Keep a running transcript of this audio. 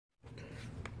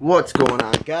What's going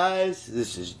on, guys?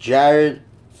 This is Jared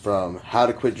from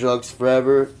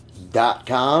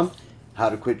howtoquitdrugsforever.com,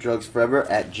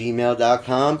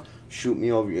 howtoquitdrugsforever@gmail.com. Shoot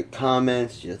me over your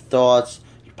comments, your thoughts,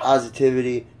 your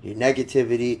positivity, your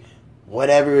negativity,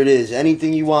 whatever it is,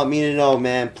 anything you want me to know,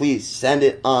 man, please send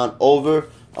it on over.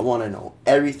 I want to know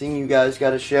everything you guys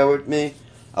got to share with me.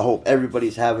 I hope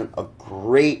everybody's having a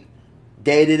great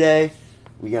day today.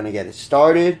 We're going to get it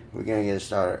started. We're going to get it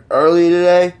started early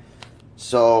today.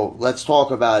 So let's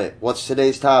talk about it. What's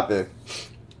today's topic?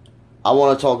 I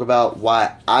want to talk about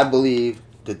why I believe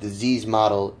the disease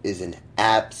model is an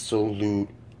absolute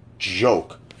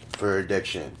joke for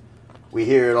addiction. We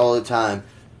hear it all the time.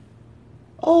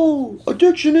 Oh,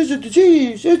 addiction is a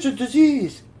disease. It's a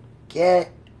disease. Get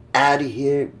out of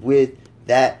here with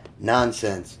that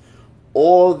nonsense.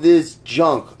 All this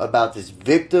junk about this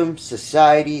victim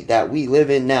society that we live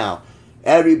in now.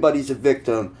 Everybody's a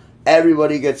victim.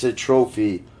 Everybody gets a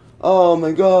trophy. Oh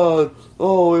my God.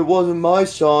 Oh, it wasn't my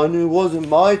son. It wasn't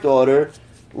my daughter.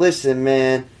 Listen,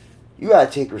 man. You gotta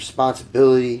take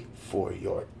responsibility for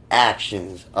your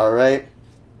actions, alright?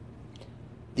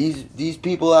 These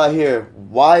people out here,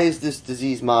 why is this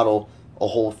disease model a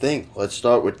whole thing? Let's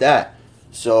start with that.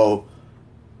 So,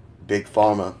 Big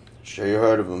Pharma. Sure you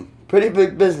heard of them. Pretty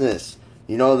big business.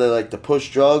 You know, they like to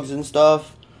push drugs and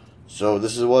stuff. So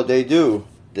this is what they do.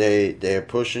 They're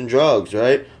pushing drugs,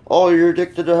 right? Oh, you're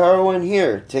addicted to heroin?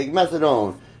 Here, take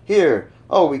methadone. Here,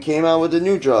 oh, we came out with a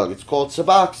new drug. It's called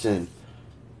Suboxone.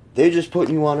 They're just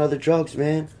putting you on other drugs,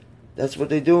 man. That's what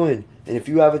they're doing. And if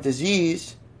you have a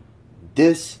disease,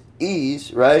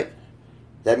 dis-ease, right?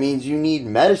 That means you need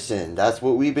medicine. That's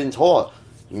what we've been taught.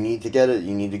 You need to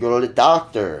go to the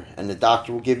doctor, and the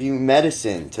doctor will give you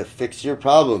medicine to fix your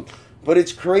problem. But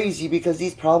it's crazy because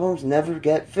these problems never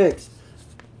get fixed.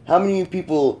 How many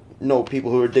people know people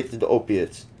who are addicted to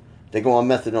opiates? They go on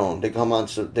methadone. They go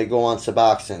on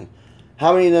Suboxone.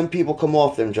 How many of them people come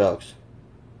off them drugs?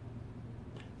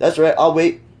 That's right. I'll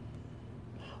wait.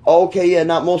 Oh, okay, yeah,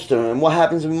 not most of them. And what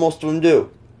happens when most of them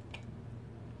do?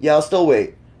 Yeah, I'll still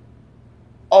wait.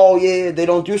 Oh, yeah, they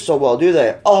don't do so well, do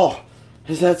they? Oh,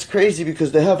 that's crazy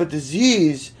because they have a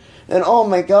disease. And oh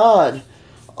my God.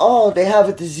 Oh, they have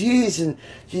a disease and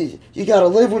you gotta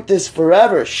live with this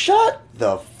forever. Shut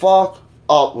the fuck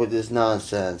up with this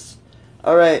nonsense.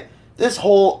 Alright, this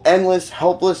whole endless,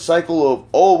 helpless cycle of,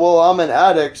 oh, well, I'm an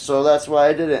addict, so that's why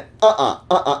I did it.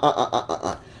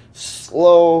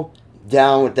 Slow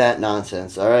down with that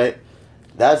nonsense, alright?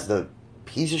 That's the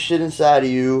piece of shit inside of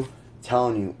you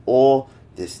telling you all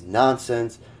this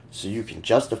nonsense so you can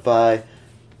justify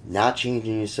not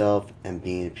changing yourself and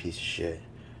being a piece of shit.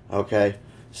 Okay?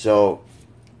 So,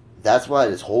 that's why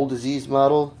this whole disease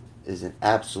model is an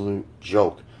absolute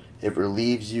joke. It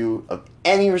relieves you of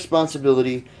any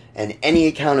responsibility and any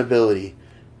accountability.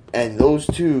 And those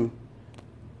two,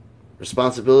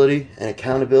 responsibility and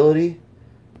accountability,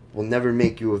 will never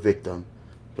make you a victim.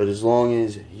 But as long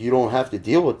as you don't have to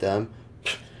deal with them,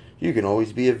 you can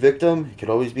always be a victim. It could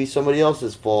always be somebody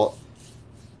else's fault.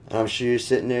 And I'm sure you're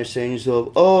sitting there saying to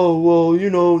yourself, oh, well,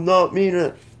 not me.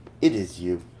 It is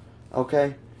you.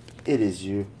 Okay? It is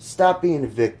you. Stop being a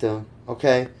victim.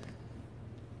 Okay?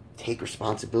 Take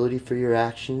responsibility for your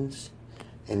actions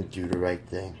and do the right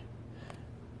thing.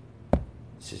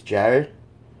 This is Jared.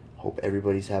 Hope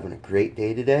everybody's having a great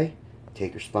day today.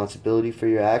 Take responsibility for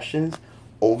your actions.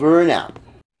 Over and out.